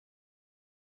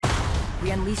We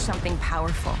unleash something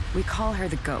powerful. We call her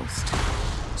the Ghost.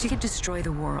 She could destroy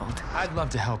the world. I'd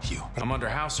love to help you, but I'm under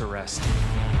house arrest.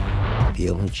 The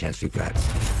only chance we've got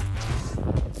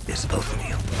is both of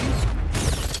you.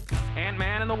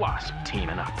 Ant-Man and the Wasp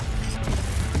teaming up.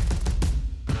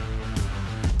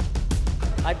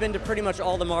 I've been to pretty much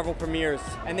all the Marvel premieres,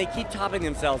 and they keep topping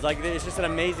themselves. Like, it's just an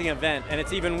amazing event, and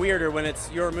it's even weirder when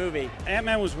it's your movie.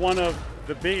 Ant-Man was one of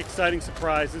the big exciting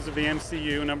surprises of the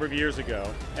MCU a number of years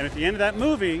ago. And at the end of that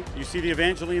movie, you see the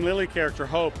Evangeline Lilly character,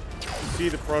 Hope, you see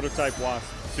the prototype Wasp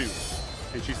suit.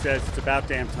 And she says, it's about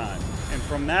damn time. And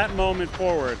from that moment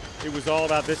forward, it was all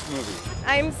about this movie.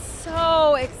 I'm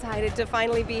so excited to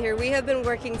finally be here. We have been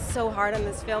working so hard on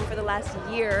this film for the last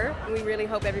year, and we really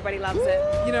hope everybody loves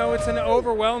it. You know, it's an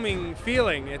overwhelming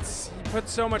feeling. You put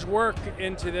so much work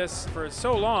into this for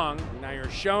so long. Now you're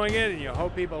showing it, and you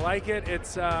hope people like it.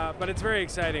 But it's very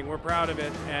exciting. We're proud of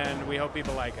it, and we hope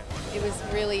people like it. It was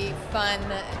really fun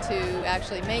to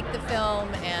actually make the film,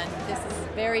 and this is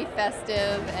very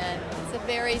festive, and it's a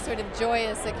very sort of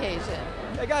joyous occasion.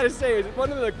 I gotta say, it was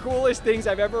one of the coolest things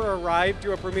I've ever arrived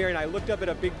to a premiere, and I looked up at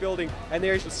a big building, and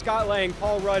there's Scott Lang,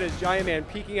 Paul Rudd as Giant Man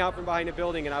peeking out from behind a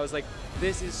building, and I was like,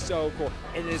 this is so cool.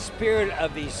 In the spirit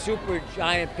of these super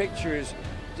giant pictures,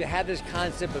 to have this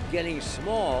concept of getting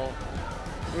small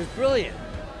was brilliant.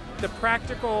 The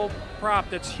practical prop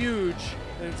that's huge,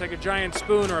 and it's like a giant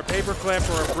spoon or a paper clip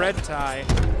or a bread tie,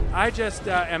 I just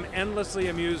am endlessly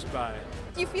amused by it.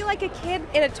 You feel like a kid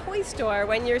in a toy store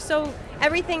when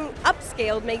everything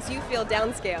upscaled makes you feel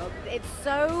downscaled. It's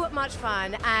so much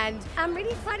fun, and I'm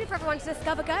really excited for everyone to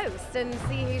discover Ghost and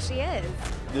see who she is.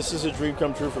 This is a dream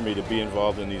come true for me. To be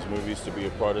involved in these movies, to be a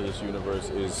part of this universe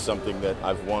is something that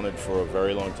I've wanted for a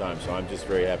very long time, so I'm just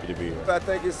very happy to be here. I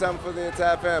think it's something for the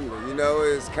entire family. You know,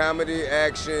 it's comedy,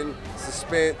 action,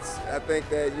 suspense. I think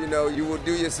that, you know, you will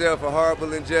do yourself a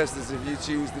horrible injustice if you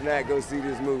choose to not go see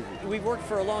this movie. We've worked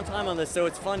for a long time on this, so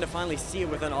it's fun to finally see it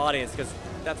with an audience, because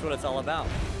that's what it's all about.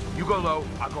 You go low,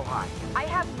 I'll go high. I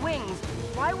have wings.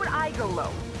 Why would I go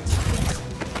low?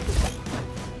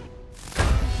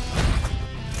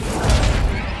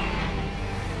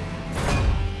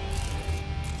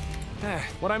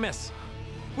 What'd I miss?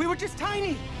 We were just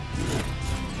tiny.